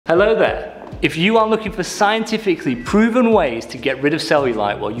Hello there. If you are looking for scientifically proven ways to get rid of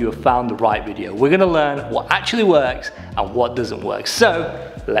cellulite, well, you have found the right video. We're gonna learn what actually works and what doesn't work. So,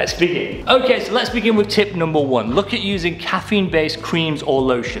 let's begin. Okay, so let's begin with tip number 1. Look at using caffeine-based creams or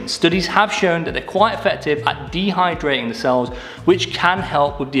lotions. Studies have shown that they're quite effective at dehydrating the cells, which can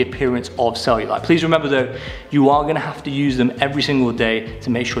help with the appearance of cellulite. Please remember though, you are gonna have to use them every single day to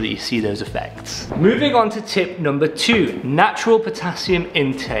make sure that you see those effects. Moving on to tip number 2, natural potassium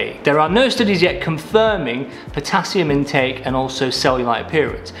intake. There are no studies yet confirming potassium intake and also cellulite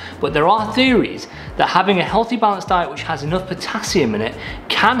appearance, but there are theories that having a healthy balanced diet which has enough potassium in it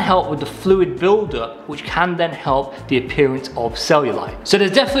can help with the fluid buildup, which can then help the appearance of cellulite. So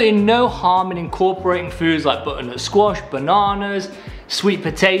there's definitely no harm in incorporating foods like butternut squash, bananas, sweet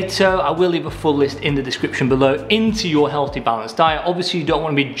potato, I will leave a full list in the description below, into your healthy balanced diet. Obviously you don't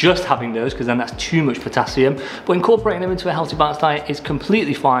want to be just having those because then that's too much potassium, but incorporating them into a healthy balanced diet is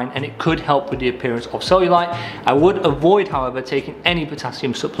completely fine and it could help with the appearance of cellulite. I would avoid, however, taking any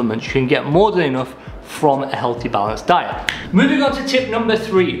potassium supplements. You can get more than enough from a healthy balanced diet. Moving on to tip number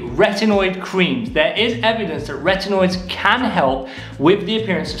 3, retinoid creams. There is evidence that retinoids can help with the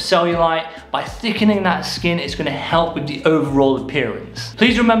appearance of cellulite. By thickening that skin, it's going to help with the overall appearance.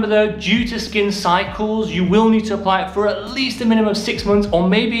 Please remember though, due to skin cycles, you will need to apply it for at least a minimum of 6 months or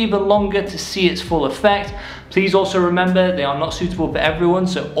maybe even longer to see its full effect. Please also remember they are not suitable for everyone,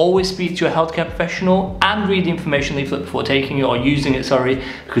 so always speak to a healthcare professional and read the information leaflet before taking it or using it,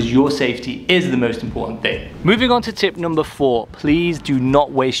 because your safety is the most important thing. Moving on to tip number 4, please do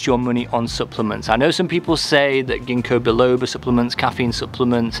not waste your money on supplements. I know some people say that ginkgo biloba supplements, caffeine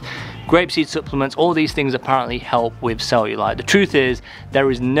supplements, grapeseed supplements, all these things apparently help with cellulite. The truth is,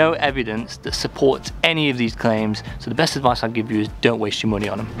 there is no evidence that supports any of these claims, so the best advice I'll give you is don't waste your money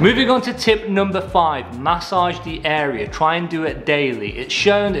on them. Moving on to tip number 5, massage the area. Try and do it daily. It's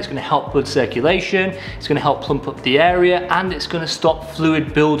shown that it's going to help blood circulation, it's going to help plump up the area, and it's going to stop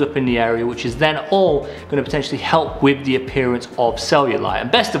fluid buildup in the area, which is then all going to potentially help with the appearance of cellulite.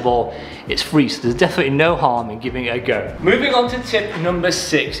 And best of all, it's free, so there's definitely no harm in giving it a go. Moving on to tip number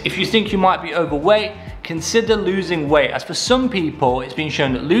 6, if you think you might be overweight, consider losing weight. As for some people, it's been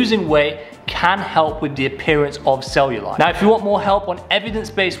shown that losing weight can help with the appearance of cellulite. Now, if you want more help on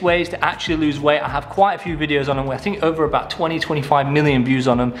evidence-based ways to actually lose weight, I have quite a few videos on them. I think over about 20-25 million views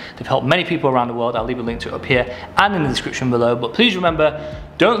on them. They've helped many people around the world. I'll leave a link to it up here and in the description below. But please remember,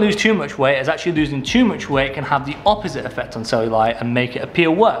 don't lose too much weight, as actually losing too much weight can have the opposite effect on cellulite and make it appear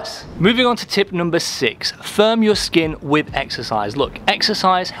worse. Moving on to tip number 6, firm your skin with exercise. Look,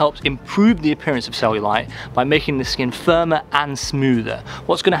 exercise helps improve the appearance of cellulite by making the skin firmer and smoother.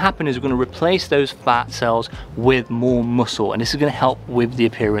 What's going to happen is we're going to replace those fat cells with more muscle, and this is going to help with the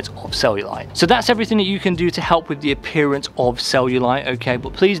appearance of cellulite. So that's everything that you can do to help with the appearance of cellulite, okay?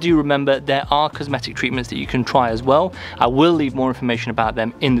 But please do remember there are cosmetic treatments that you can try as well. I will leave more information about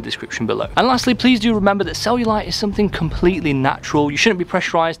them in the description below. And lastly, please do remember that cellulite is something completely natural. You shouldn't be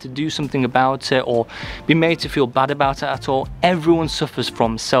pressurized to do something about it or be made to feel bad about it at all. Everyone suffers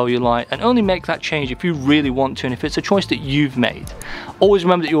from cellulite, and only make that change if you really want to and if it's a choice that you've made. Always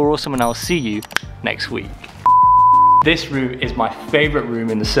remember that you're awesome, and I'll see you next week. This room is my favorite room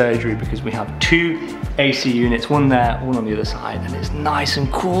in the surgery because we have 2 AC units, one there, one on the other side, and it's nice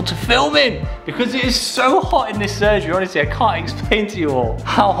and cool to film in because it is so hot in this surgery. Honestly, I can't explain to you all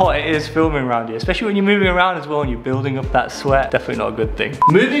how hot it is filming around here, especially when you're moving around as well and you're building up that sweat. Definitely not a good thing.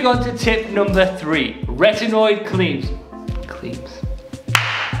 Moving on to tip number 3, retinoid creams.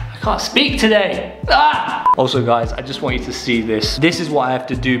 Can't speak today. Also guys, I just want you to see this. This is what I have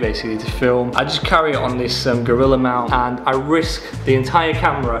to do basically to film. I just carry it on this gorilla mount, and I risk the entire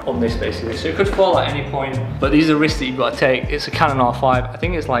camera on this basically. So it could fall at any point, but these are risks that you've got to take. It's a Canon R5. I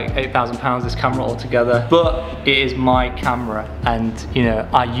think it's like 8,000 pounds, this camera altogether, but it is my camera, and you know,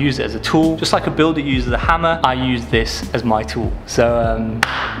 I use it as a tool. Just like a builder uses a hammer, I use this as my tool. So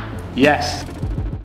yes.